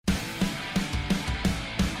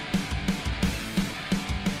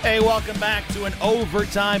Hey, welcome back to an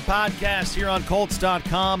Overtime podcast here on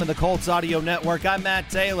Colts.com and the Colts Audio Network. I'm Matt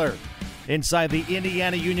Taylor inside the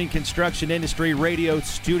Indiana Union Construction Industry Radio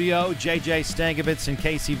Studio. JJ Stankovitz and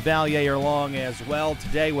Casey Valier are along as well.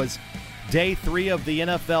 Today was day 3 of the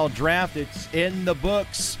NFL Draft. It's in the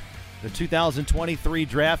books. The 2023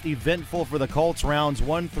 Draft, eventful for the Colts, rounds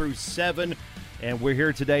 1 through 7. And we're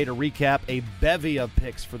here today to recap a bevy of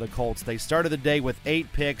picks for the Colts. They started the day with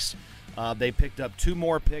 8 picks. They picked up 2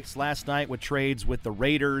 more picks last night with trades with the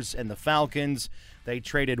Raiders and the Falcons. They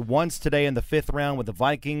traded once today in the 5th round with the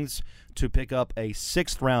Vikings to pick up a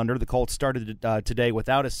 6th rounder. The Colts started today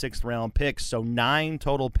without a 6th round pick, so 9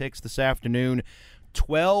 total picks this afternoon,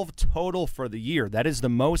 12 total for the year. That is the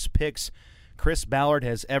most picks Chris Ballard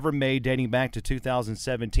has ever made dating back to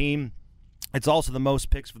 2017. It's also the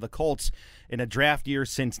most picks for the Colts in a draft year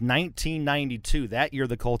since 1992. That year,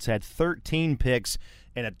 the Colts had 13 picks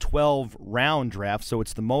in a 12-round draft, so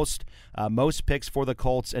it's the most picks for the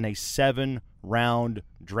Colts in a 7-round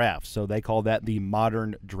draft. So they call that the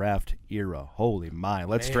modern draft era. Holy my!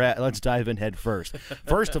 Let's dive in head first.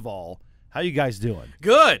 First of all, how you guys doing?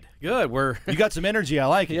 Good. You got some energy. I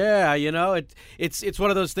like it. Yeah, you know, it's one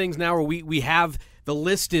of those things now where we have the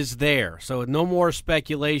list is there, so no more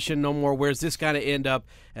speculation, no more where's this going to end up.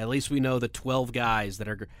 At least we know the 12 guys that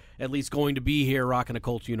are at least going to be here rocking a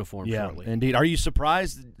Colts uniform shortly. Yeah, indeed. Are you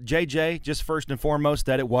surprised, JJ, just first and foremost,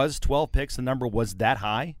 that it was 12 picks? The number was that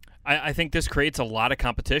high? I think this creates a lot of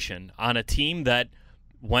competition on a team that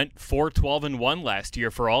went 4-12-1 last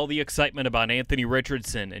year for all the excitement about Anthony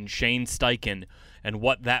Richardson and Shane Steichen and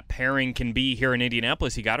what that pairing can be here in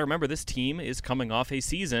Indianapolis. You got to remember this team is coming off a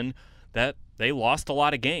season that they lost a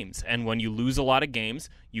lot of games, and when you lose a lot of games,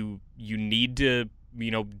 you need to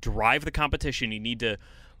drive the competition. You need to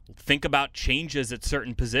think about changes at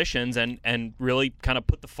certain positions and really kind of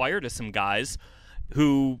put the fire to some guys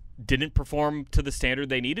who didn't perform to the standard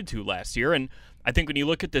they needed to last year. And I think when you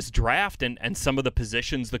look at this draft and some of the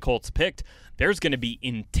positions the Colts picked, there's going to be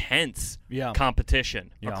intense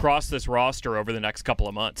competition across this roster over the next couple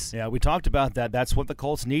of months. Yeah, we talked about that. That's what the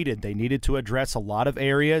Colts needed. They needed to address a lot of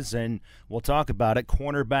areas, and we'll talk about it.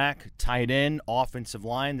 Cornerback, tight end, offensive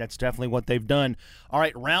line, that's definitely what they've done. All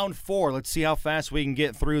right, round 4. Let's see how fast we can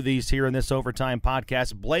get through these here in this Overtime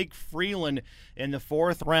podcast. Blake Freeland in the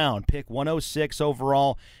 4th round, pick 106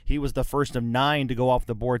 overall. He was the first of 9 to go off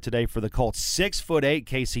the board today for the Colts. 6'8",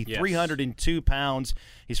 Casey, yes. 302 pounds.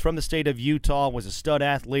 He's from the state of Utah, was a stud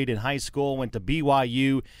athlete in high school, went to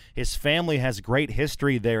BYU. His family has great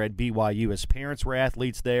history there at BYU. His parents were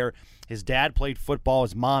athletes there. His dad played football.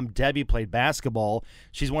 His mom, Debbie, played basketball.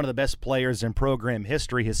 She's one of the best players in program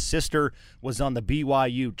history. His sister was on the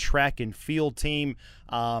BYU track and field team.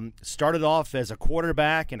 Started off as a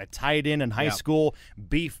quarterback and a tight end in high school,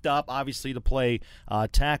 beefed up, obviously, to play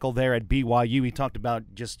tackle there at BYU. He talked about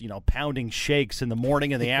just, pounding shakes in the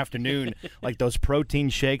morning and the afternoon, like those protein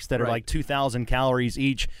shakes that are like 2,000 calories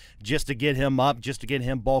each, just to get him up, just to get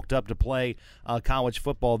him bulked up to play college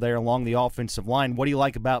football there along the offensive line. What do you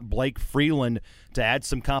like about Blake Freeland to add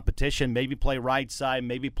some competition, maybe play right side,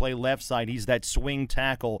 maybe play left side? He's that swing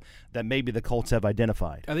tackle that maybe the Colts have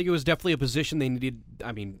identified. I think it was definitely a position they needed.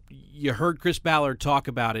 I mean, you heard Chris Ballard talk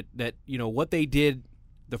about it, that, what they did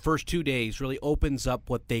the first 2 days really opens up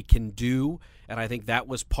what they can do, and I think that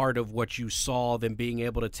was part of what you saw them being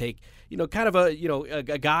able to take, kind of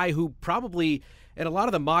a guy who probably, in a lot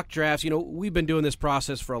of the mock drafts, we've been doing this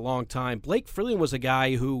process for a long time. Blake Freeland was a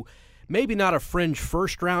guy who maybe not a fringe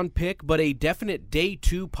first-round pick, but a definite day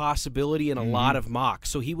 2 possibility in a lot of mocks.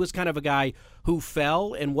 So he was kind of a guy who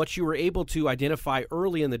fell, and what you were able to identify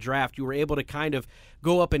early in the draft, you were able to kind of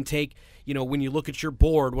go up and take, when you look at your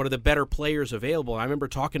board, what are the better players available? I remember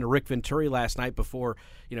talking to Rick Venturi last night before,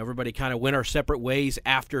 everybody kind of went our separate ways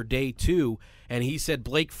after day 2, and he said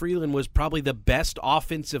Blake Freeland was probably the best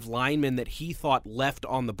offensive lineman that he thought left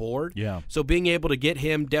on the board. Yeah. So being able to get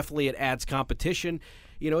him, definitely it adds competition.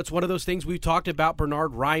 It's one of those things we've talked about.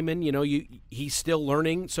 Bernard Ryman, he's still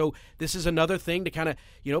learning. So this is another thing to kind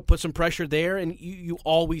of, put some pressure there. And you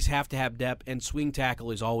always have to have depth, and swing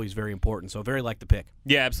tackle is always very important. So very like the pick.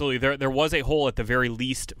 Yeah, absolutely. There was a hole at the very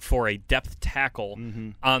least for a depth tackle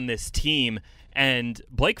on this team. And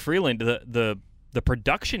Blake Freeland, the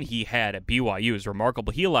production he had at BYU is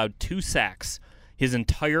remarkable. He allowed 2 sacks his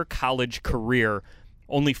entire college career.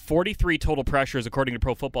 Only 43 total pressures, according to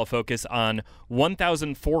Pro Football Focus, on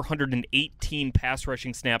 1,418 pass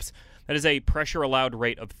rushing snaps. That is a pressure allowed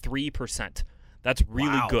rate of 3%. That's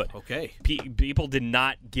really good. Okay. People did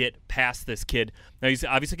not get past this kid. Now, he's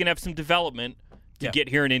obviously going to have some development to get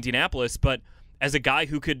here in Indianapolis, but as a guy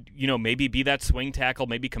who could, maybe be that swing tackle,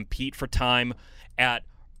 maybe compete for time at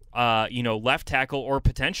left tackle, or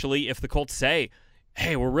potentially if the Colts say,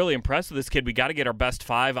 hey, we're really impressed with this kid, we got to get our best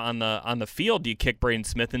 5 on the field. Do you kick Braden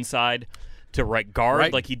Smith inside to right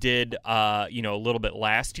guard like he did a little bit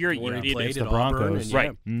last year? He played the Broncos.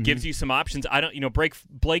 Right. Gives you some options. I don't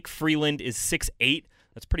Blake Freeland is 6'8".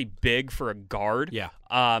 That's pretty big for a guard. Yeah.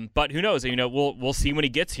 But who knows? We'll see when he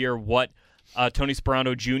gets here what Tony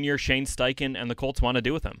Sperano Jr., Shane Steichen, and the Colts want to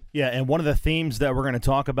do with him. Yeah, and one of the themes that we're going to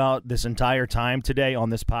talk about this entire time today on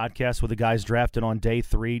this podcast with the guys drafted on day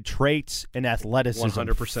 3, traits and athleticism.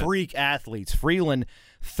 100%. Freak athletes. Freeland,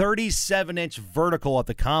 37-inch vertical at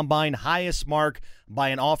the Combine, highest mark by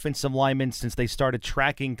an offensive lineman since they started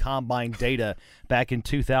tracking Combine data back in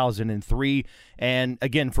 2003. And,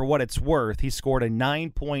 again, for what it's worth, he scored a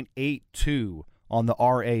 9.82 on the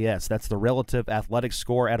RAS. That's the relative athletic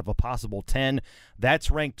score out of a possible 10.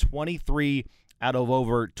 That's ranked 23 out of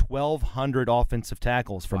over 1,200 offensive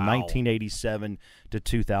tackles from 1987 to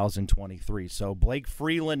 2023. So Blake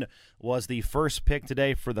Freeland was the first pick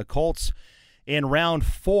today for the Colts. In round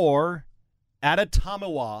 4, Adetomiwa.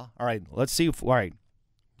 All right, let's just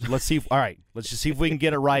see if we can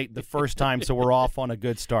get it right the first time so we're off on a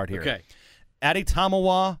good start here. Okay.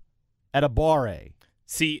 Adetomiwa Adebawore.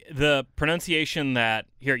 See, the pronunciation that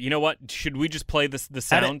 – here, you know what? Should we just play the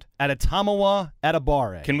sound? Adetomiwa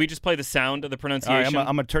Adebawore. Can we just play the sound of the pronunciation? All right,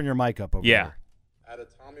 I'm going to turn your mic up over there.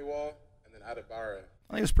 Adetomiwa and then Adebawore.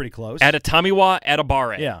 I think it was pretty close. Adetomiwa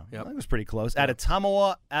Adebawore. Yeah, I think it was pretty close.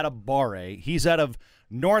 Adetomiwa Adebawore. He's out of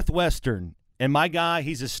Northwestern, and my guy,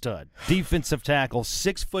 he's a stud. Defensive tackle,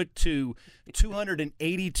 6'2",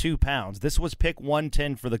 282 pounds. This was pick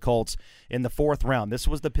 110 for the Colts in the 4th round. This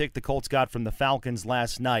was the pick the Colts got from the Falcons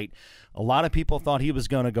last night. A lot of people thought he was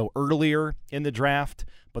going to go earlier in the draft,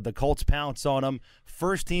 but the Colts pounced on him.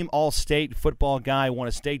 First-team All-State football guy, won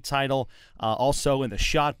a state title, also in the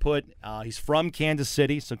shot put. He's from Kansas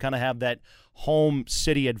City, so kind of have that home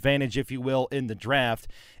city advantage, if you will, in the draft.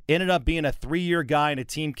 Ended up being a 3-year guy and a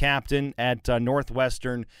team captain at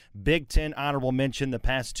Northwestern. Big Ten honorable mention the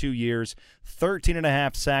past 2 years.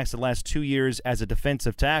 13.5 sacks the last 2 years as a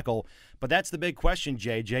defensive tackle. But that's the big question,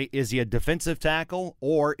 JJ. Is he a defensive tackle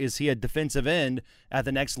or is he a defensive end at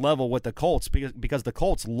the next level with the Colts? Because the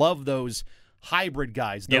Colts love those hybrid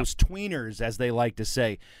guys, those tweeners, as they like to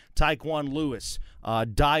say. Taekwon Lewis,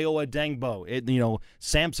 Dayo Adengbo,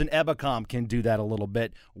 Samson Ebukam can do that a little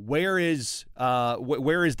bit. Where is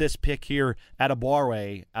this pick here at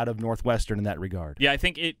Adebawore out of Northwestern in that regard? Yeah, I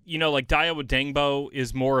think like Dayo Adengbo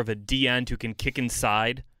is more of a D end who can kick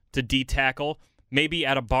inside to D tackle. Maybe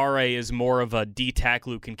Adebawore is more of a D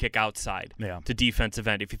tackle who can kick outside to defensive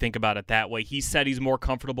end, if you think about it that way. He said he's more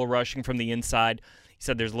comfortable rushing from the inside. He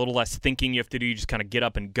said there's a little less thinking you have to do. You just kind of get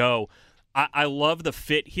up and go. I love the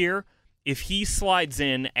fit here. If he slides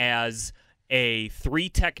in as a 3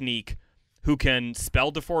 technique who can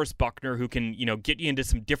spell DeForest Buckner, who can get you into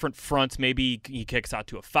some different fronts, maybe he kicks out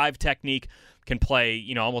to a 5 technique, can play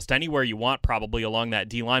almost anywhere you want probably along that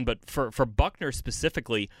D-line. But for Buckner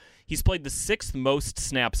specifically, he's played the 6th most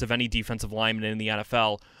snaps of any defensive lineman in the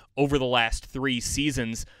NFL over the last 3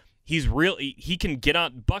 seasons. He can get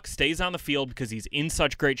on. Buck stays on the field because he's in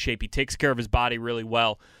such great shape. He takes care of his body really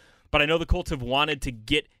well. But I know the Colts have wanted to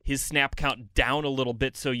get his snap count down a little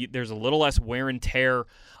bit so there's a little less wear and tear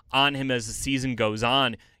on him as the season goes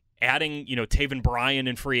on. Adding, Taven Bryan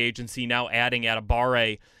in free agency, now adding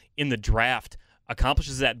Adebawore in the draft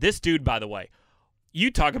accomplishes that. This dude, by the way, you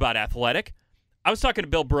talk about athletic. I was talking to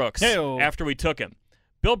Bill Brooks after we took him.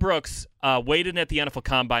 Bill Brooks weighed in at the NFL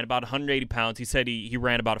Combine about 180 pounds. He said he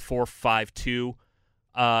ran about a 4.52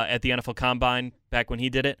 at the NFL Combine back when he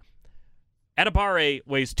did it. Adebawore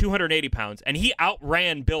weighs 280 pounds, and he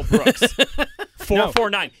outran Bill Brooks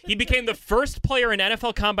 4.49. He became the first player in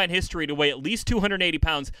NFL Combine history to weigh at least 280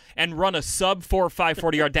 pounds and run a sub-4.5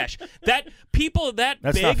 40-yard dash. That people that's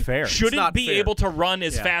big shouldn't be able to run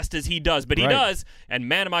as fast as he does, but he does, and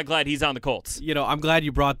man, am I glad he's on the Colts. I'm glad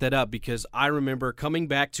you brought that up because I remember coming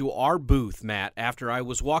back to our booth, Matt, after I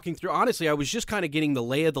was walking through. Honestly, I was just kind of getting the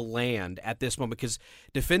lay of the land at this moment because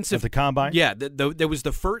defensive at the Combine? Yeah, there was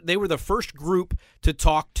they were the first group to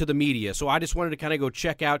talk to the media, so I just wanted to kind of go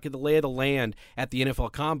check out, get the lay of the land at the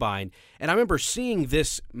NFL Combine, and I remember seeing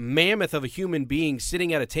this mammoth of a human being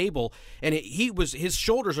sitting at a table, and his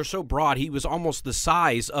shoulders are so broad, he was almost the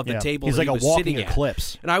size of the table he's that like he was a sitting walking at.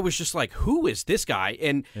 eclipse. And I was just like, who is this guy?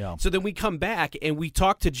 And so then we come back, and we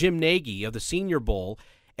talk to Jim Nagy of the Senior Bowl,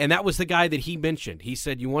 and that was the guy that he mentioned. He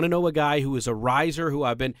said, you want to know a guy who is a riser, who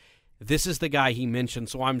I've been... This is the guy he mentioned,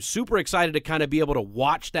 so I'm super excited to kind of be able to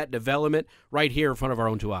watch that development right here in front of our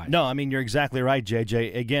own 2 eyes. No, I mean, you're exactly right,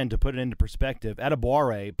 JJ. Again, to put it into perspective,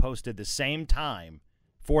 Adebawore posted the same time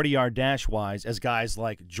 40-yard dash-wise as guys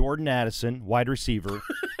like Jordan Addison, wide receiver,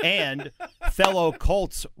 and fellow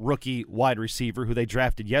Colts rookie wide receiver who they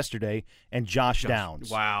drafted yesterday, and Josh Downs.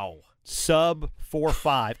 Wow. Sub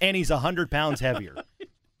 4.5, and he's 100 pounds heavier.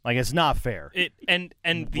 Like, it's not fair. And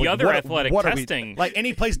the other athletic testing. And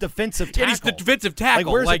he plays defensive tackle. And he's the defensive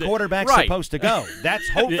tackle. Like, where's the quarterback supposed to go? That's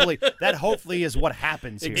hopefully is what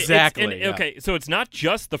happens here. Exactly. Okay, so it's not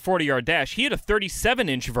just the 40-yard dash. He had a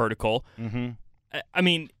 37-inch vertical. Mm-hmm. I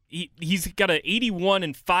mean, he's got an 81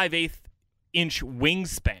 and 5/8 inch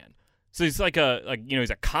wingspan. So he's like he's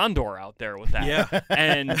a condor out there with that. Yeah.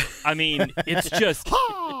 And I mean, it's just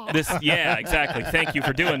this. Yeah, exactly. Thank you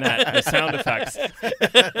for doing that. The sound effects.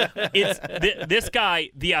 It's this guy.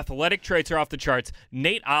 The athletic traits are off the charts.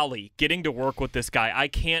 Nate Ollie getting to work with this guy. I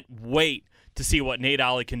can't wait to see what Nate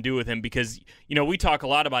Ollie can do with him because we talk a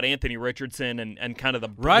lot about Anthony Richardson and kind of the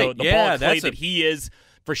ball clay that he is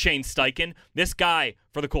for Shane Steichen. This guy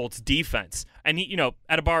for the Colts defense. And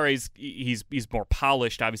Adebawore, he's more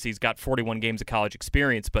polished. Obviously, he's got 41 games of college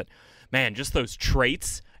experience, but man, just those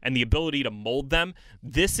traits and the ability to mold them.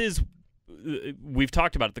 This is we've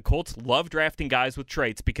talked about it. The Colts love drafting guys with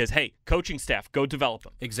traits because, hey, coaching staff, go develop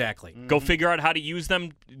them. Exactly. Go figure out how to use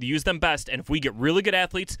them best. And if we get really good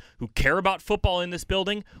athletes who care about football in this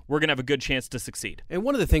building, we're going to have a good chance to succeed. And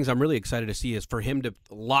one of the things I'm really excited to see is for him to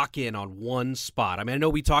lock in on one spot. I mean, I know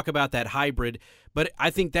we talk about that hybrid, but I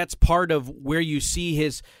think that's part of where you see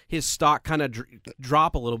his stock kind of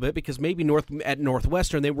drop a little bit because maybe at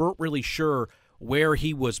Northwestern they weren't really sure where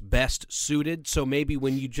he was best suited. So maybe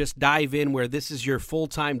when you just dive in where this is your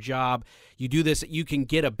full-time job, you do this, you can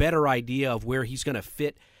get a better idea of where he's going to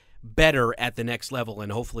fit better at the next level,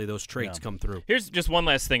 and hopefully those traits come through. Here's just one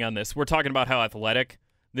last thing on this. We're talking about how athletic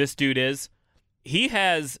this dude is. He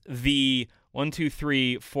has the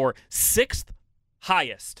 6th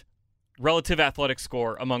highest relative athletic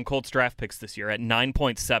score among Colts draft picks this year at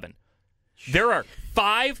 9.7. There are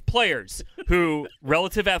 5 players who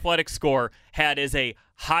relative athletic score had as a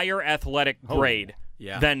higher athletic grade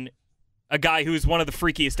than a guy who's one of the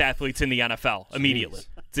freakiest athletes in the NFL immediately.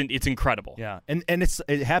 It's incredible. Yeah, and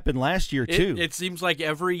it happened last year too. It seems like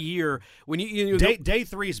every year when day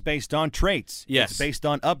 3 is based on traits. Yes, it's based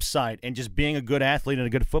on upside and just being a good athlete and a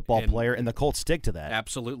good football player, and the Colts stick to that.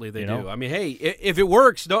 Absolutely, they do. I mean, hey, if it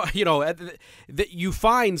works, you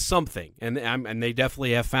find something, and they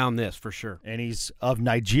definitely have found this for sure. And he's of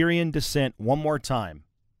Nigerian descent. One more time,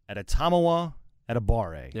 Adetomiwa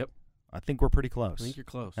Adebawore. Yep. I think we're pretty close. I think you're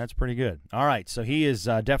close. That's pretty good. All right, so he is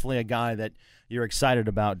definitely a guy that you're excited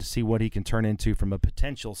about to see what he can turn into from a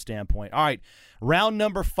potential standpoint. All right, round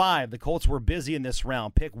number 5. The Colts were busy in this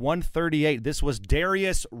round. Pick 138. This was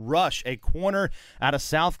Darius Rush, a corner out of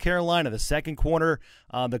South Carolina, the second corner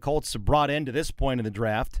the Colts brought in to this point in the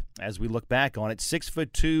draft. As we look back on it,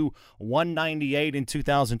 6'2", 198 in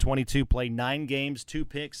 2022, played 9 games, 2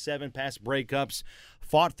 picks, 7 pass breakups,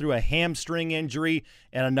 fought through a hamstring injury,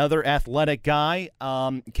 and another athletic guy.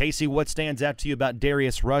 Casey, what stands out to you about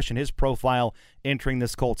Darius Rush and his profile entering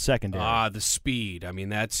this Colts secondary? The speed. I mean,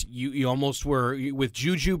 that's you almost were with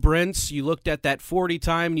Juju Brents. You looked at that 40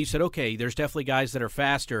 time and you said, okay, there's definitely guys that are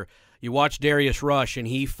faster. You watch Darius Rush and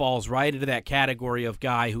he falls right into that category of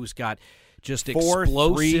guy who's got just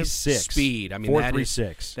explosive speed. I mean,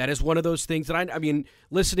 that is one of those things that I mean,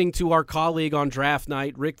 listening to our colleague on draft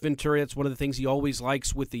night, Rick Ventura, it's one of the things he always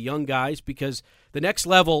likes with the young guys because the next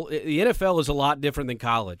level, the NFL is a lot different than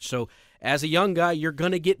college. So as a young guy, you're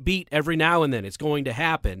going to get beat every now and then. It's going to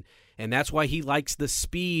happen. And that's why he likes the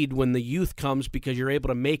speed when the youth comes because you're able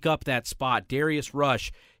to make up that spot. Darius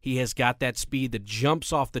Rush, he has got that speed that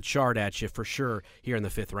jumps off the chart at you for sure here in the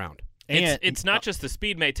 5th round. It's not just the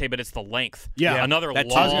speed, Mate, but it's the length. Yeah. Another That's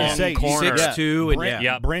long corner.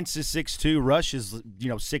 6'2", Brents is 6'2", Rush is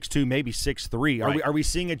 6'2", maybe 6'3". Right. Are we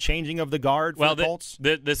seeing a changing of the guard for the Colts?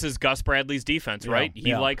 This is Gus Bradley's defense, right?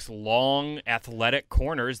 He likes long, athletic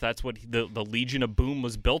corners. That's what the Legion of Boom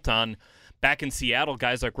was built on. Back in Seattle,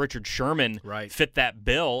 guys like Richard Sherman fit that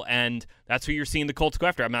bill, and that's who you're seeing the Colts go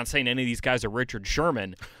after. I'm not saying any of these guys are Richard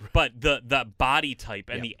Sherman, but the body type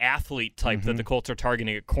and the athlete type that the Colts are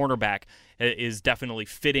targeting at cornerback is definitely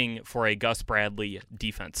fitting for a Gus Bradley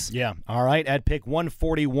defense. Yeah. All right. At pick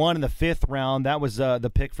 141 in the 5th round, that was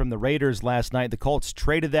the pick from the Raiders last night. The Colts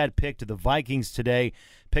traded that pick to the Vikings today,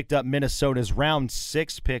 picked up Minnesota's round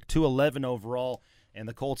 6 pick, 211 overall. And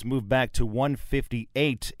the Colts moved back to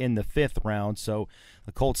 158 in the 5th round. So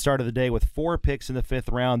the Colts started the day with 4 picks in the 5th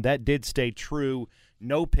round. That did stay true.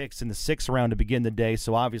 No picks in the 6th round to begin the day.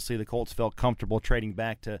 So obviously the Colts felt comfortable trading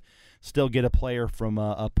back to still get a player from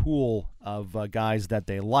a pool of guys that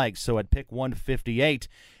they like. So at pick 158,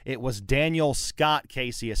 it was Daniel Scott,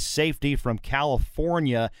 Casey, a safety from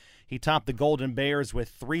California. He topped the Golden Bears with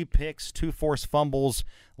 3 picks, 2 forced fumbles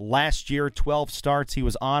last year, 12 starts. He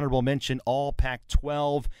was honorable mention all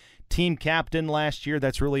Pac-12 team captain last year.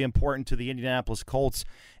 That's really important to the Indianapolis Colts.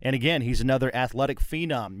 And again, he's another athletic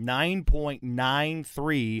phenom,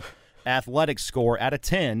 9.93 athletic score out of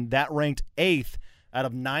 10. That ranked 8th out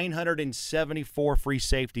of 974 free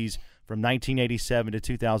safeties from 1987 to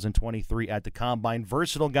 2023 at the Combine.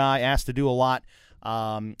 Versatile guy, asked to do a lot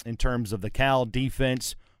in terms of the Cal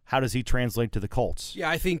defense. How does he translate to the Colts? Yeah,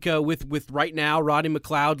 I think with right now, Rodney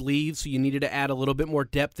McLeod leaves, so you needed to add a little bit more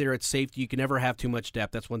depth there at safety. You can never have too much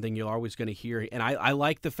depth. That's one thing you're always going to hear. And I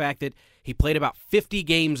like the fact that he played about 50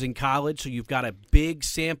 games in college, so you've got a big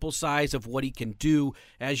sample size of what he can do.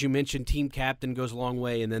 As you mentioned, team captain goes a long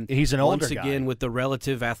way. And then he's an older once again guy. With the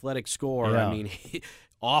relative athletic score, Yeah. I mean,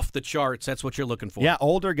 off the charts. That's what you're looking for. Yeah,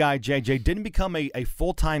 older guy, JJ, didn't become a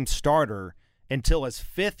full-time starter until his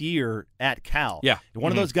 5th year at Cal. Yeah. One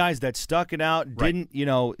of those guys that stuck it out, didn't,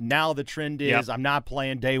 now the trend is I'm not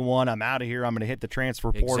playing day one, I'm out of here, I'm going to hit the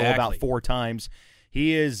transfer portal about 4 times.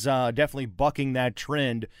 He is definitely bucking that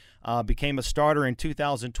trend. Became a starter in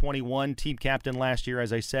 2021, team captain last year,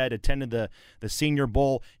 as I said, attended the Senior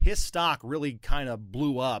Bowl. His stock really kind of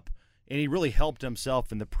blew up, and he really helped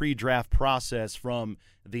himself in the pre-draft process from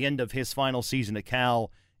the end of his final season at Cal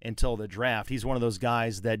until the draft. He's one of those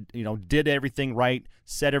guys that, did everything right,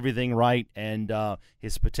 said everything right, and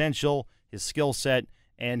his potential, his skill set,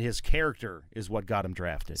 and his character is what got him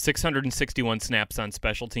drafted. 661 snaps on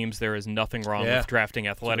special teams. There is nothing wrong with drafting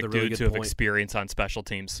athletic really dudes good who have point. experience on special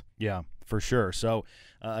teams. Yeah, for sure. So,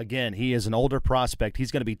 again, he is an older prospect.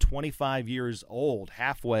 He's going to be 25 years old,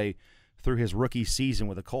 halfway through his rookie season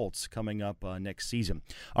with the Colts coming up next season.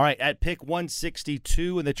 All right, at pick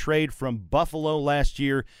 162 in the trade from Buffalo last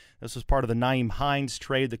year, this was part of the Nyheim Hines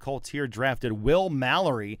trade. The Colts here drafted Will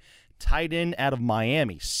Mallory, tight end out of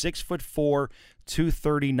Miami, 6'4",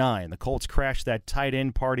 239. The Colts crashed that tight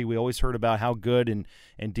end party. We always heard about how good and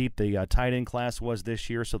deep the tight end class was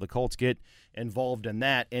this year, so the Colts get involved in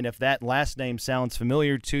that. And if that last name sounds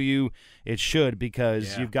familiar to you, it should,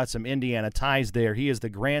 because you've got some Indiana ties there. He is the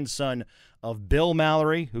grandson of Bill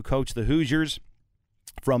Mallory, who coached the Hoosiers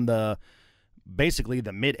from basically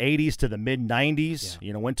the mid-'80s to the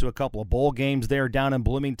mid-'90s. Went to a couple of bowl games there down in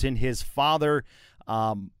Bloomington. His father,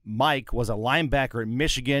 Mike, was a linebacker at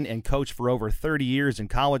Michigan and coached for over 30 years in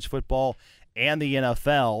college football and the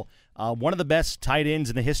NFL. One of the best tight ends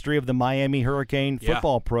in the history of the Miami Hurricane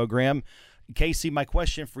football program. Casey, my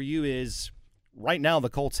question for you is, right now the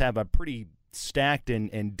Colts have a pretty stacked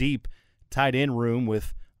and deep tight end room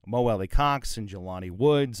with Mo Alley-Cox and Jelani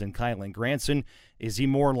Woods and Kylan Granson. Is he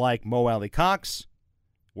more like Mo Alley-Cox,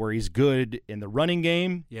 where he's good in the running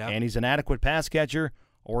game and he's an adequate pass catcher,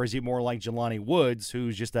 or is he more like Jelani Woods,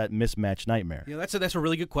 who's just that mismatch nightmare? Yeah, that's a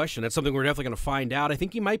really good question. That's something we're definitely going to find out. I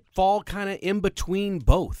think he might fall kind of in between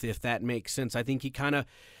both, if that makes sense. I think he kind of,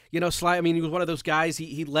 he was one of those guys.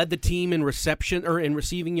 He led the team in reception or in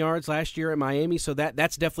receiving yards last year at Miami, so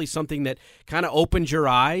that's definitely something that kind of opens your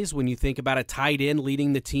eyes when you think about a tight end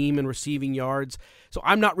leading the team in receiving yards. So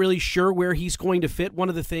I'm not really sure where he's going to fit. One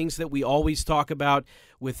of the things that we always talk about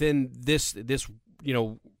within this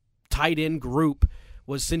tight end group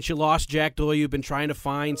was, since you lost Jack Doyle, you've been trying to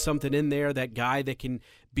find something in there, that guy that can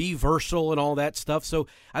be versatile and all that stuff. So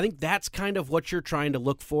I think that's kind of what you're trying to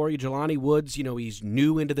look for. Jelani Woods, he's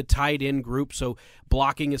new into the tight end group, so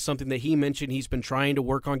blocking is something that he mentioned he's been trying to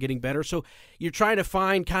work on getting better. So you're trying to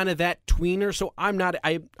find kind of that tweener. So I'm not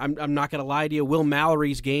going to lie to you. Will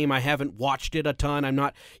Mallory's game, I haven't watched it a ton. I'm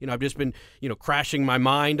not, I've just been, crashing my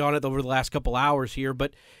mind on it over the last couple hours here.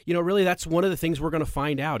 But, really that's one of the things we're going to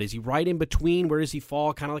find out. Is he right in between? Where does he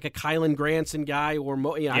fall? Kind of like a Kylan Granson guy or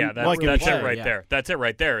that's it right there. That's it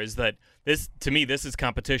right there, is that this, to me, this is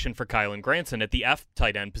competition for Kylan Granson at the F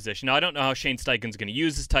tight end position. Now, I don't know how Shane Steichen's going to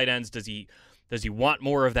use his tight ends. Does he want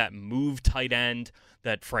more of that move tight end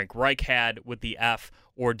that Frank Reich had with the F,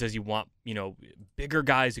 or does he want, bigger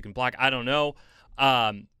guys who can block? I don't know.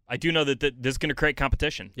 I do know that this is going to create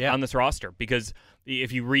competition on this roster, because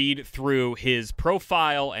if you read through his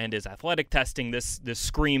profile and his athletic testing, this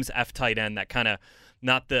screams F tight end, that kind of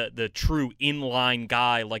not the true inline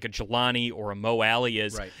guy like a Jelani or a Mo Alley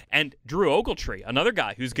is. Right. And Drew Ogletree, another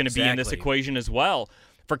guy who's going to be in this equation as well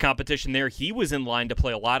for competition there. He was in line to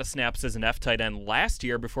play a lot of snaps as an F tight end last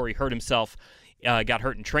year before he hurt himself, got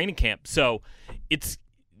hurt in training camp. So it's,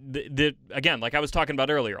 again, like I was talking about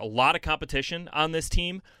earlier, a lot of competition on this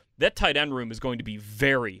team. that tight end room is going to be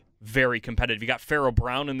very, very competitive. You got Pharaoh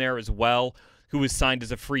Brown in there as well, who was signed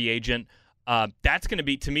as a free agent. That's going to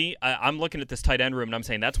be, to me, I'm looking at this tight end room, and I'm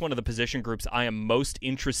saying that's one of the position groups I am most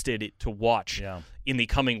interested to watch in the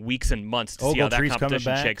coming weeks and months to see how that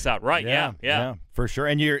competition shakes out. Right, yeah, for sure.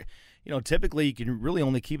 And typically you can really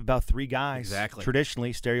only keep about 3 guys,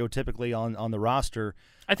 traditionally, stereotypically on the roster.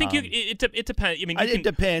 I think it depends. I mean, it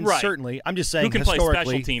depends, certainly. I'm just saying, who can historically, play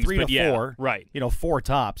special teams, 3 to 4, right? 4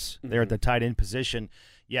 tops there at the tight end position.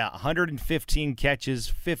 Yeah, 115 catches,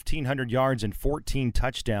 1,500 yards, and 14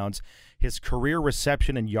 touchdowns. His career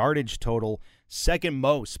reception and yardage total, second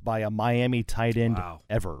most by a Miami tight end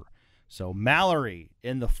ever. So Mallory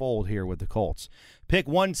in the fold here with the Colts. Pick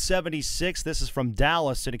 176. This is from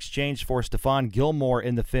Dallas in exchange for Stephon Gilmore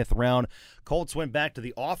in the 5th round. Colts went back to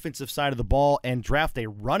the offensive side of the ball and draft a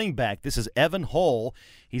running back. This is Evan Hull.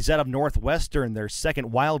 He's out of Northwestern, their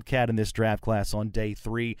second Wildcat in this draft class on day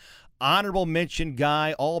 3. Honorable mention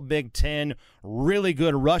guy, all Big Ten, really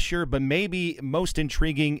good rusher, but maybe most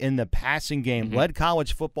intriguing in the passing game. Led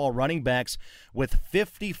college football running backs with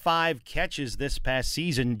 55 catches this past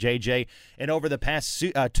season, JJ, and over the past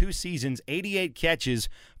 2 seasons, 88 catches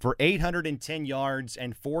for 810 yards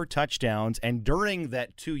and 4 touchdowns. And during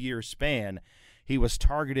that 2-year span, he was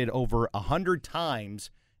targeted over 100 times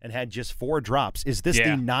and had just 4 drops. Is this the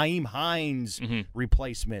Nyheim Hines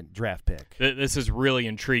replacement draft pick? This is really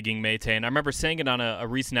intriguing, Mayte. And I remember saying it on a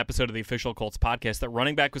recent episode of the Official Colts podcast that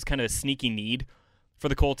running back was kind of a sneaky need for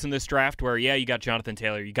the Colts in this draft where, you got Jonathan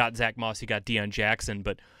Taylor, you got Zach Moss, you got Deion Jackson,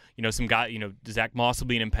 but, some guy, Zach Moss will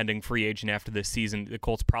be an impending free agent after this season. The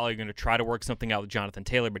Colts probably going to try to work something out with Jonathan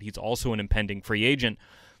Taylor, but he's also an impending free agent.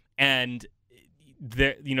 And,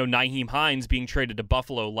 Nyheim Hines being traded to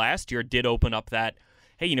Buffalo last year did open up that,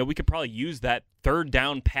 hey, we could probably use that third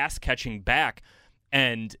down pass catching back.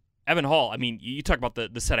 And Evan Hull, I mean, you talk about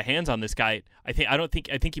the set of hands on this guy. I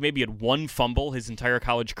think he maybe had 1 fumble his entire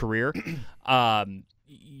college career.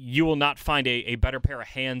 You will not find a better pair of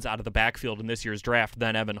hands out of the backfield in this year's draft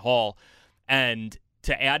than Evan Hull. And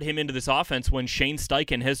to add him into this offense when Shane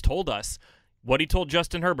Steichen has told us what he told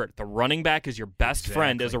Justin Herbert, the running back is your best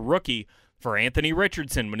friend as a rookie. For Anthony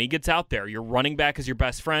Richardson, when he gets out there, your running back is your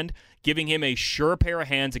best friend, giving him a sure pair of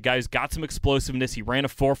hands, a guy who's got some explosiveness. He ran a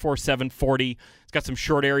 4.47 40. He's got some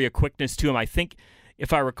short area quickness to him. I think,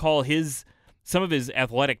 if I recall, some of his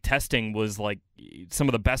athletic testing was like some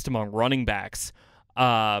of the best among running backs,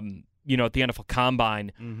 at the NFL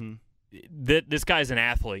Combine. This guy's an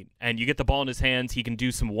athlete, and you get the ball in his hands, he can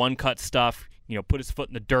do some one-cut stuff, put his foot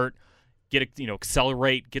in the dirt,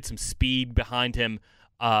 accelerate, get some speed behind him.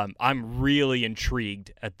 I'm really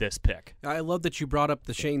intrigued at this pick. I love that you brought up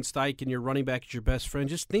the Shane Steichen, your running back is your best friend.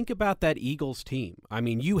 Just think about that Eagles team. I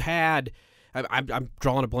mean, you had I'm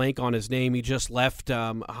drawing a blank on his name. He just left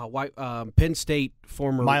Penn State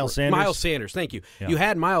former Miles Sanders. Miles Sanders, thank you. Yeah. You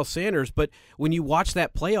had Miles Sanders, but when you watch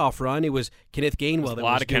that playoff run, it was Kenneth Gainwell that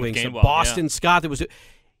was doing some Boston Scott that was.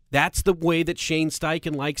 That's the way that Shane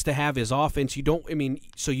Steichen likes to have his offense.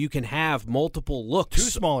 So you can have multiple looks. 2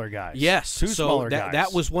 smaller guys. Yes. Smaller guys.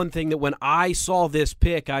 That was one thing that when I saw this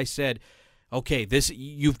pick, I said, okay,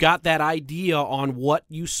 you've got that idea on what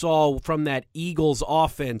you saw from that Eagles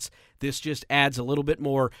offense. This just adds a little bit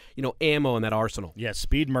more, ammo in that arsenal. Yes,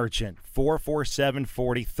 speed merchant, 4.47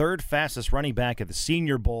 40, third fastest running back at the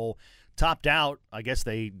Senior Bowl. Topped out, I guess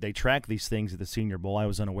they track these things at the Senior Bowl. I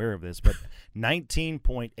was unaware of this, but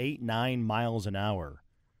 19.89 miles an hour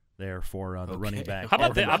there for the running back. How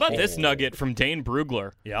about this nugget from Dane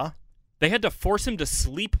Brugler? Yeah? They had to force him to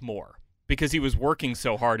sleep more because he was working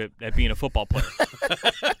so hard at being a football player.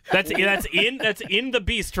 That's in the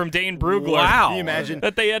beast from Dane Brugler. Wow. Can you imagine?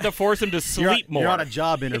 That they had to force him to sleep more. You're on a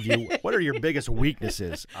job interview. What are your biggest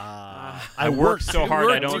weweaknesses? I work so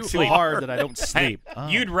hard I don't sleep. So hard that I don't sleep.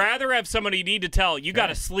 Hey, you'd rather have someone you need to tell you got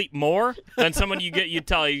to sleep more than someone you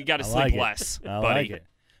tell you got to sleep less, buddy. Like it.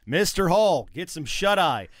 Mr. Hull, get some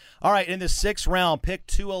shut-eye. All right, in the 6th round, pick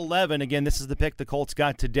 211. Again, this is the pick the Colts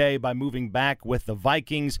got today by moving back with the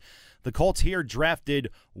Vikings. The Colts here drafted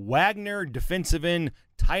Wagner defensive end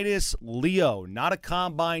Titus Leo. Not a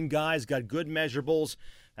combine guy. He's got good measurables.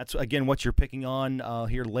 That's, again, what you're picking on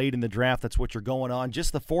here late in the draft. That's what you're going on.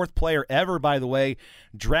 Just the 4th player ever, by the way,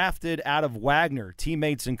 drafted out of Wagner.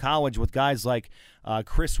 Teammates in college with guys like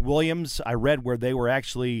Chris Williams. I read where they were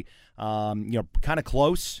actually kind of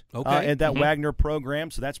close at that Wagner program.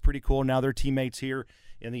 So that's pretty cool. Now they're teammates here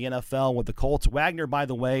in the NFL with the Colts. Wagner, by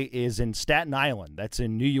the way, is in Staten Island. That's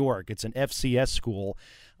in New York. It's an FCS school.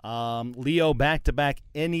 Leo, back-to-back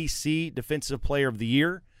NEC Defensive Player of the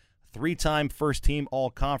Year, 3-time first-team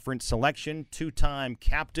all-conference selection, 2-time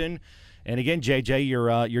captain, And again, JJ,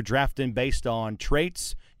 you're drafting based on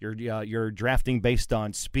traits. You're drafting based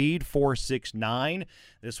on speed, 4.69.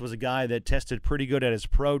 This was a guy that tested pretty good at his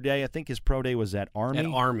pro day. I think his pro day was at Army. At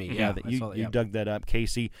Army, yeah. You dug that up,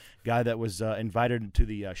 Casey. Guy that was invited to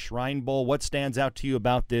the Shrine Bowl. What stands out to you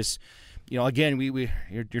about this? Again,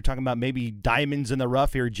 you're talking about maybe diamonds in the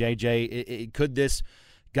rough here, JJ. Could this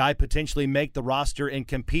guy potentially make the roster and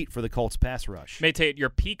compete for the Colts pass rush? Mate, at your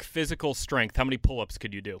peak physical strength, how many pull-ups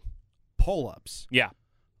could you do? Pull-ups? Yeah.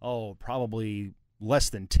 Oh, probably less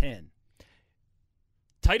than 10.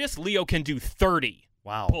 Titus Leo can do 30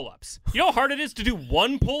 pull-ups. You know how hard it is to do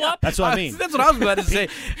one pull-up? That's what I mean. That's what I was about to say.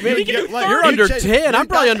 Maybe you're under 10. I'm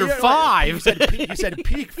probably under 5. You said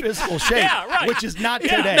peak physical shape, yeah, right. which is not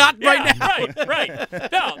today. Not right now.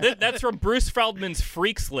 Right. No, that's from Bruce Feldman's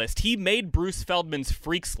Freaks List. He made Bruce Feldman's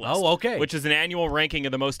Freaks List. Oh, okay. Which is an annual ranking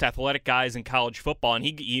of the most athletic guys in college football.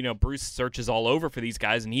 And Bruce searches all over for these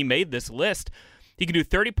guys, and he made this list. He can do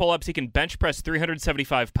 30 pull-ups. He can bench press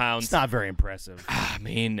 375 pounds. It's not very impressive. I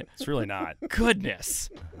mean, it's really not.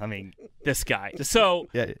 Goodness. I mean, this guy. So,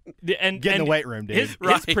 get in the weight room, dude. His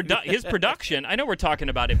production, I know we're talking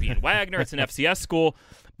about it being Wagner. It's an FCS school.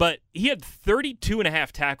 But he had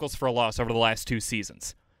 32.5 tackles for a loss over the last 2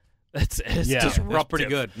 seasons. It's disruptive. That's pretty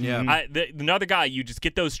good. Yeah. Another guy, you just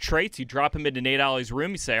get those traits, you drop him into Nate Ollie's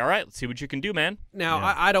room, you say, all right, let's see what you can do, man. Now,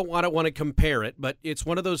 I don't want to compare it, but it's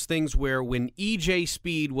one of those things where when E.J.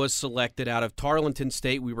 Speed was selected out of Tarleton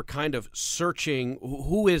State, we were kind of searching,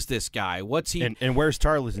 who is this guy? What's he? And where's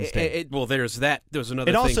Tarleton State? Well, there's that. There's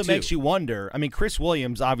another thing, too. It also makes you wonder. I mean, Chris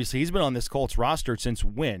Williams, obviously, he's been on this Colts roster since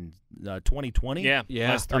when? 2020? Yeah.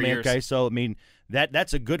 Last 3 years. Okay, so, I mean,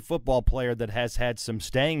 that's a good football player that has had some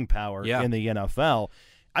staying power in the NFL.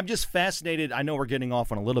 I'm just fascinated. I know we're getting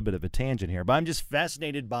off on a little bit of a tangent here, but I'm just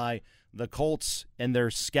fascinated by the Colts and their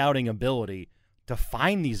scouting ability to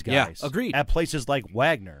find these guys at places like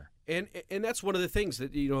Wagner. And that's one of the things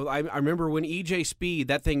that, I remember when E.J. Speed,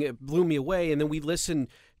 that thing blew me away, and then we listened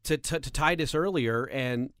to Titus earlier,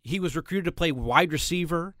 and he was recruited to play wide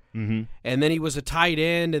receiver, and then he was a tight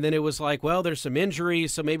end, and then it was like, well, there's some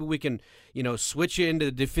injuries, so maybe we can, switch you into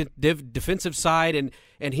the defensive side,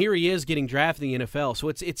 and here he is getting drafted in the NFL. So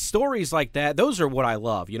it's stories like that. Those are what I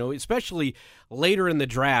love, especially later in the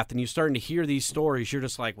draft, and you're starting to hear these stories. You're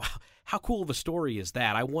just like, wow, how cool of a story is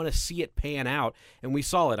that? I want to see it pan out, and we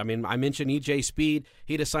saw it. I mean, I mentioned E.J. Speed.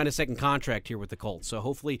 He just signed a second contract here with the Colts, so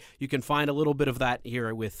hopefully you can find a little bit of that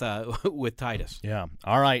here with Titus. Yeah.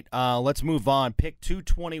 All right, let's move on. Pick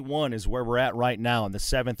 221 is where we're at right now in the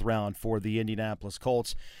 7th round for the Indianapolis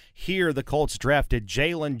Colts. Here, the Colts drafted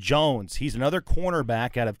Jalen Jones. He's another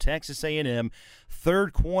cornerback out of Texas A&M.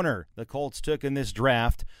 3rd corner the Colts took in this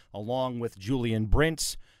draft, along with Julian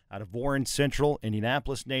Brents out of Warren Central,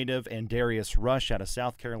 Indianapolis native, and Darius Rush out of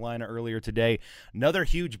South Carolina earlier today. Another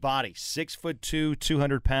huge body, 6'2",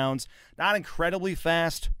 200 pounds. Not incredibly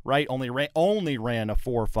fast, right? Only ran a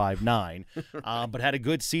 4.59, but had a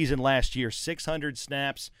good season last year. 600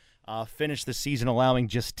 snaps. Finished the season allowing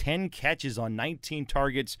just 10 catches on 19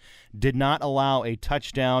 targets. Did not allow a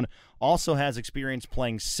touchdown. Also has experience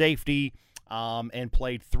playing safety. And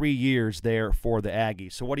played 3 years there for the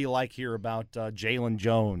Aggies. So what do you like here about Jalen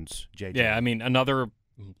Jones, JJ? Yeah, I mean, another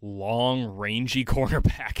long, rangy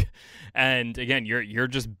cornerback. And, again, you're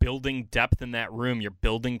just building depth in that room. You're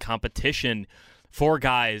building competition for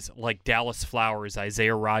guys like Dallas Flowers,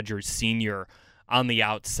 Isaiah Rodgers Sr. on the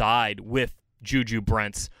outside with Juju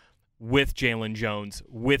Brents, with Jalen Jones,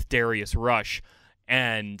 with Darius Rush.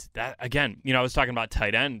 And that, again, I was talking about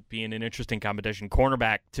tight end being an interesting competition.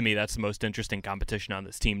 Cornerback, to me, that's the most interesting competition on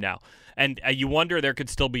this team now. And you wonder there could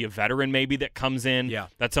still be a veteran maybe that comes in. Yeah.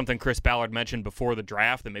 That's something Chris Ballard mentioned before the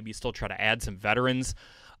draft, that maybe you still try to add some veterans.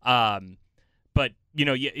 But,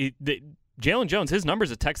 Jalen Jones, his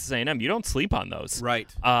numbers at Texas A&M, you don't sleep on those. Right.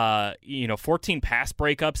 14 pass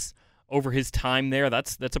breakups over his time there.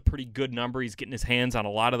 That's a pretty good number. He's getting his hands on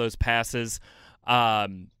a lot of those passes.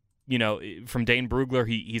 From Dane Brugler,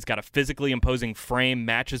 he's got a physically imposing frame,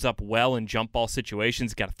 matches up well in jump ball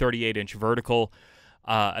situations, got a 38-inch vertical.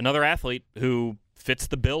 Another athlete who fits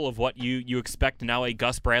the bill of what you expect now a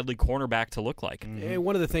Gus Bradley cornerback to look like. And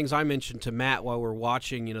one of the things I mentioned to Matt while we're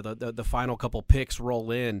watching, the final couple picks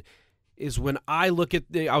roll in, is when I look at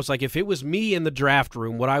I was like, if it was me in the draft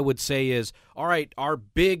room, what I would say is, all right, our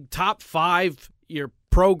big top 5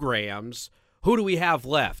 programs, who do we have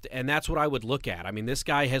left? And that's what I would look at. I mean, this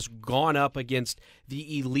guy has gone up against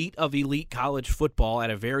the elite of elite college football at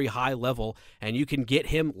a very high level, and you can get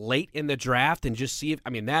him late in the draft and just see if – I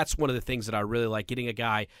mean, that's one of the things that I really like, getting a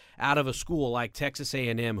guy out of a school like Texas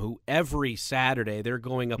A&M who every Saturday they're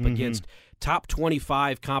going up against top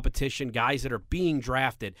 25 competition, guys that are being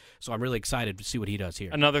drafted. So I'm really excited to see what he does here.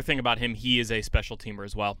 Another thing about him, he is a special teamer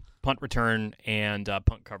as well. Punt return and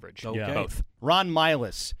punt coverage. Okay. Both. Ron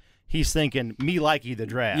Miles, he's thinking, me likey the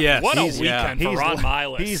draft. Yes. What a He's- weekend for Ron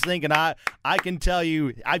Miles. He's thinking, I can tell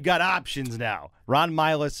you, I've got options now. Ron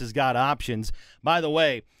Miles has got options. By the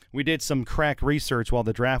way, we did some crack research while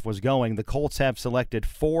the draft was going. The Colts have selected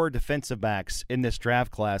 4 defensive backs in this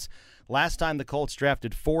draft class. Last time the Colts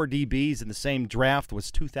drafted 4 DBs in the same draft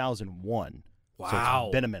was 2001. So Wow.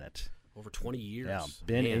 it's been a minute. Over 20 years. Yeah,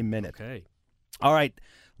 been a minute. Okay. All right.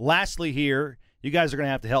 Lastly here, you guys are going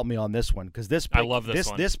to have to help me on this one because this pick, I love this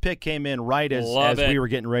one. This pick came in right as Love it. we were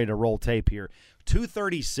getting ready to roll tape here.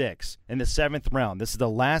 236 in the 7th round. This is the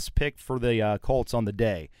last pick for the Colts on the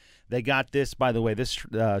day. They got this, by the way, this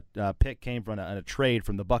pick came from a trade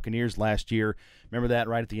from the Buccaneers last year. Remember that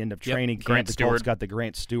right at the end of training camp? Grant the Stewart. Colts got the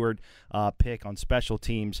Grant Stewart pick on special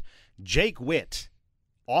teams. Jake Witt,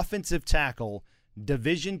 offensive tackle,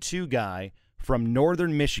 Division II guy from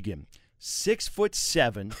Northern Michigan,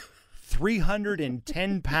 6'7",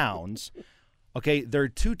 310 pounds. Okay, their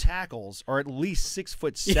 2 tackles are at least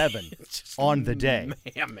 6'7" on the day.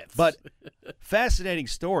 Mammoths. But fascinating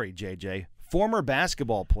story, JJ. Former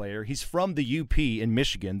basketball player. He's from the UP in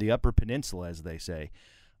Michigan, the Upper Peninsula, as they say.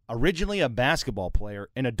 Originally a basketball player,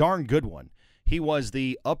 and a darn good one. He was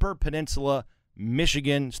the Upper Peninsula,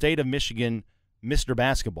 Michigan, state of Michigan, Mr.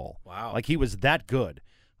 Basketball. Wow. Like, he was that good.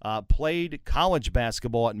 Played college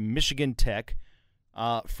basketball at Michigan Tech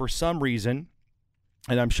for some reason,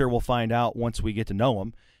 and I'm sure we'll find out once we get to know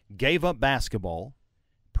him, gave up basketball,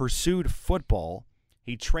 pursued football.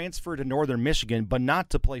 He transferred to Northern Michigan, but not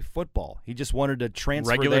to play football. He just wanted to transfer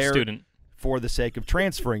Regular there student. for the sake of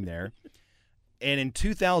transferring there. And in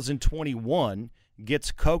 2021,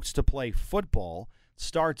 gets coaxed to play football,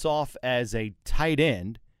 starts off as a tight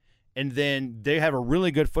end, and then they have a really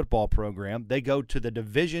good football program. They go to the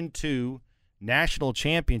Division II National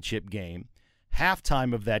Championship game.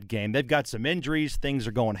 Halftime of that game, they've got some injuries. Things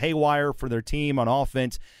are going haywire for their team on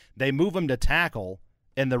offense. They move him to tackle,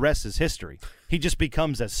 and the rest is history. He just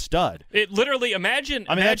becomes a stud. It literally imagine.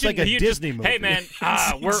 I mean, that's like a he Disney movie. Hey man,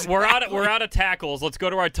 we're out of tackles. Let's go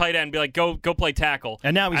to our tight end. And be like, go play tackle.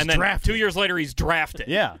 And now he's then drafted. 2 years later, he's drafted.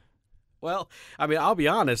 Yeah. Well, I mean, I'll be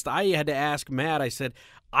honest. I had to ask Matt. I said,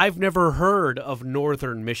 I've never heard of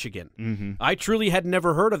Northern Michigan. Mm-hmm. I truly had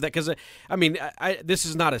never heard of that because, I mean, this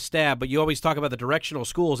is not a stab, but you always talk about the directional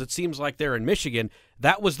schools. It seems like they're in Michigan.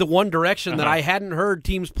 That was the one direction that I hadn't heard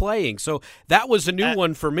teams playing. So that was a new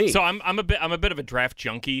one for me. So I'm a bit of a draft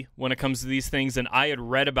junkie when it comes to these things, and I had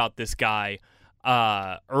read about this guy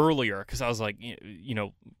earlier because I was like,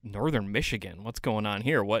 Northern Michigan, what's going on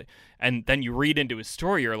here? What? And then you read into his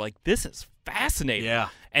story, you're like, this is fascinating. Yeah.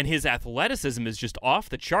 And his athleticism is just off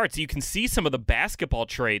the charts. You can see some of the basketball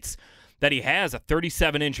traits that he has: a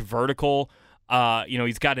 37-inch vertical.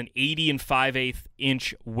 He's got an 80 and 5/8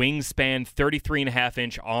 inch wingspan,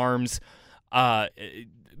 33.5-inch arms.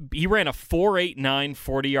 He ran a 4.89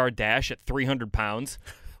 40-yard dash at 300 pounds.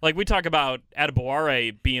 Like, we talk about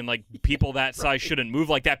Adebaware being like, people that size shouldn't move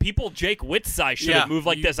like that. People Jake Witt's size shouldn't move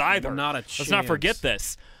like this either. Not a Let's not forget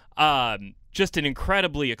this. Just an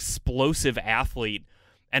incredibly explosive athlete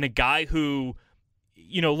and a guy who,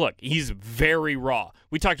 look, he's very raw.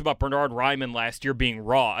 We talked about Bernard Ryman last year being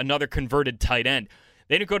raw, another converted tight end.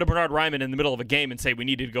 They didn't go to Bernard Ryman in the middle of a game and say, we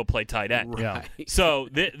needed to go play tight end. Yeah. So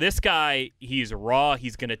this guy, he's raw.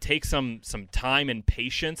 He's going to take some time and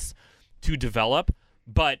patience to develop.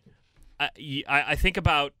 But I think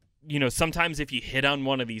about, sometimes if you hit on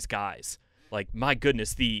one of these guys, like, my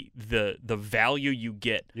goodness, the value you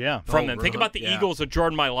get from them. Think about the Eagles of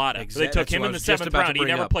Jordan Mailata. Exactly. They took him in the 7th round. He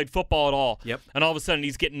never played football at all. Yep. And all of a sudden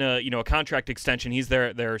he's getting a contract extension. He's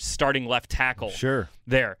their starting left tackle. Sure.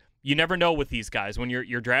 There. You never know with these guys. When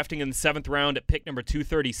you're drafting in the 7th round at pick number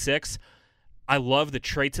 236, I love the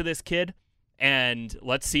traits of this kid, and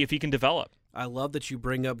let's see if he can develop. I love that you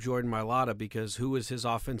bring up Jordan Mailata because who is his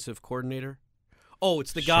offensive coordinator? Oh,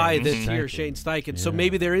 it's the guy that's here, Shane Steichen. So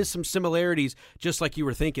maybe there is some similarities, just like you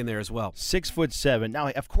were thinking there as well. 6'7". Now,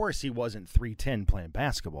 of course, he wasn't 310 playing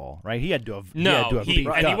basketball, right? He had to have. He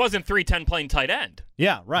wasn't 310 playing tight end.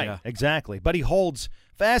 Yeah, right. Yeah. Exactly. But he holds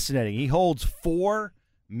 4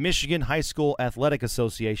 Michigan High School Athletic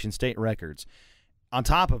Association state records. On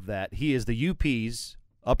top of that, he is the UP's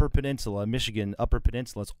Upper Peninsula, Michigan, Upper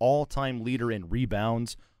Peninsula's all-time leader in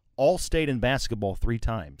rebounds, All-State in basketball 3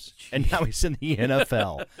 times. And now he's in the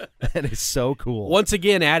NFL. That is so cool. Once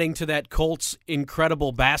again, adding to that Colts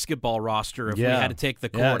incredible basketball roster. If we had to take the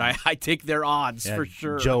court, I take their odds for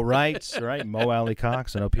sure. Joe Wright, right? Mo Alley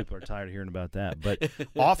Cox. I know people are tired of hearing about that. But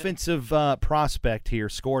offensive prospect here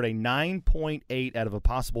scored a 9.8 out of a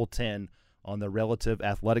possible 10 on the relative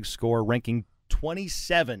athletic score, ranking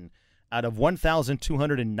 27 out of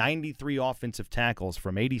 1,293 offensive tackles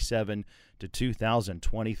from 87 to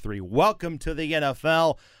 2023. Welcome to the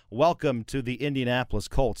NFL. Welcome to the Indianapolis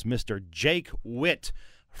Colts, Mr. Jake Witt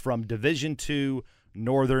from Division II,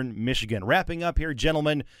 Northern Michigan. Wrapping up here,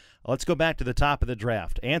 gentlemen, let's go back to the top of the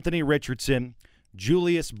draft. Anthony Richardson,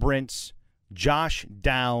 Julius Brents, Josh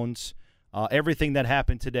Downs, everything that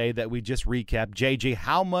happened today that we just recapped. JJ,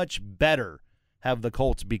 how much better have the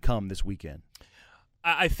Colts become this weekend?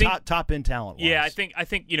 I think top end talent. Yeah, I think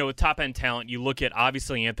with top end talent, you look at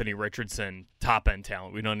obviously Anthony Richardson, top end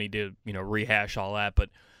talent. We don't need to rehash all that, but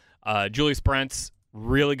Julius Brents,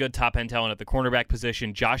 really good top end talent at the cornerback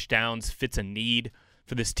position. Josh Downs fits a need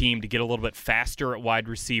for this team to get a little bit faster at wide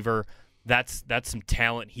receiver. That's some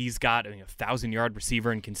talent he's got. 1,000-yard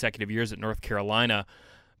receiver in consecutive years at North Carolina.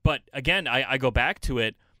 But again, I go back to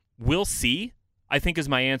it. We'll see, I think, is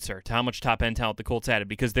my answer to how much top end talent the Colts added,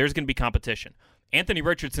 because there's going to be competition. Anthony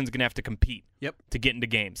Richardson's going to have to compete to get into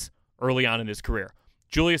games early on in his career.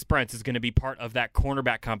 Julius Brents is going to be part of that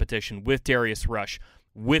cornerback competition with Darius Rush,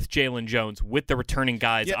 with Jalen Jones, with the returning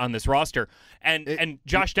guys on this roster. And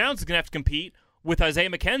Josh Downs is going to have to compete with Isaiah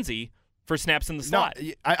McKenzie for snaps in the slot.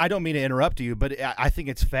 No, I don't mean to interrupt you, but I think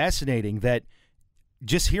it's fascinating that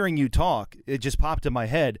just hearing you talk, it just popped in my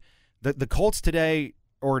head. The Colts today,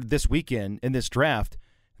 or this weekend in this draft,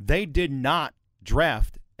 they did not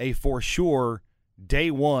draft a for sure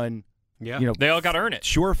day one. Yeah, they all got to earn it.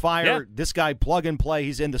 Surefire, this guy plug and play.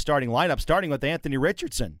 He's in the starting lineup, starting with Anthony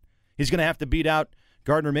Richardson. He's going to have to beat out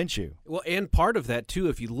Gardner Minshew. Well, and part of that, too,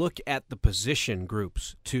 if you look at the position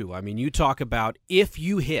groups, too. I mean, you talk about if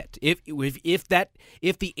you hit, if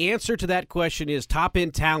the answer to that question is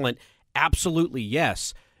top-end talent, absolutely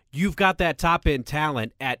yes. You've got that top-end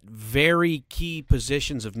talent at very key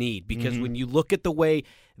positions of need, because when you look at the way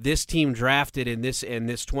this team drafted in this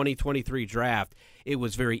 2023 draft, it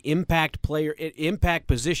was very impact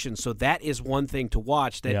position. So that is one thing to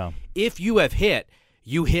watch. That if you have hit,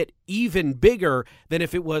 you hit even bigger than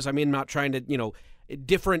if it was. I mean, I'm not trying to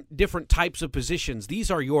different types of positions.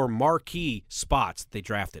 These are your marquee spots they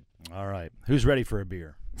drafted. All right, who's ready for a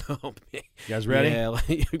beer? Oh, man. You guys ready?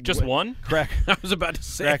 Yeah, just one? Crack. I was about to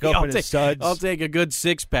say, crack open his studs. I'll take a good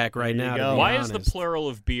 6-pack right now. Go. Why is the plural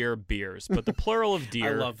of beer beers, but the plural of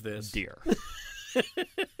deer? I love this. Deer.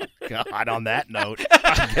 God, on that note,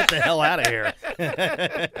 get the hell out of here.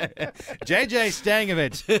 JJ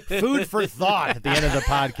Stangovich, food for thought at the end of the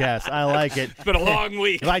podcast. I like it. It's been a long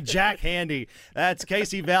week. By Jack Handy. That's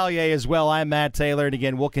Casey Valier as well. I'm Matt Taylor, and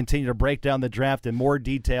again, we'll continue to break down the draft in more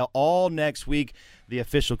detail all next week. The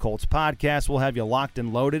official Colts podcast. We'll have you locked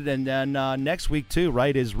and loaded. And then next week, too,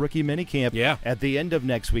 right, is rookie minicamp at the end of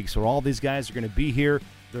next week. So all these guys are going to be here.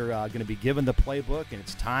 They're going to be given the playbook, and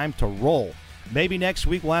it's time to roll. Maybe next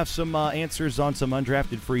week we'll have some answers on some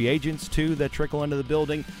undrafted free agents, too, that trickle into the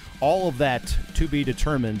building. All of that to be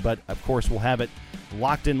determined. But, of course, we'll have it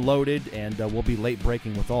locked and loaded, and we'll be late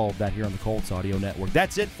breaking with all of that here on the Colts Audio Network.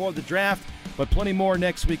 That's it for the draft, but plenty more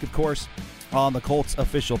next week, of course, on the Colts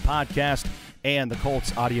official podcast and the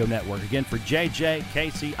Colts Audio Network. Again, for JJ,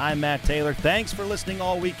 Casey, I'm Matt Taylor. Thanks for listening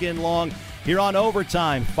all weekend long here on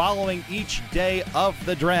Overtime, following each day of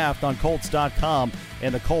the draft on Colts.com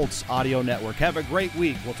and the Colts Audio Network. Have a great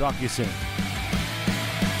week. We'll talk to you soon.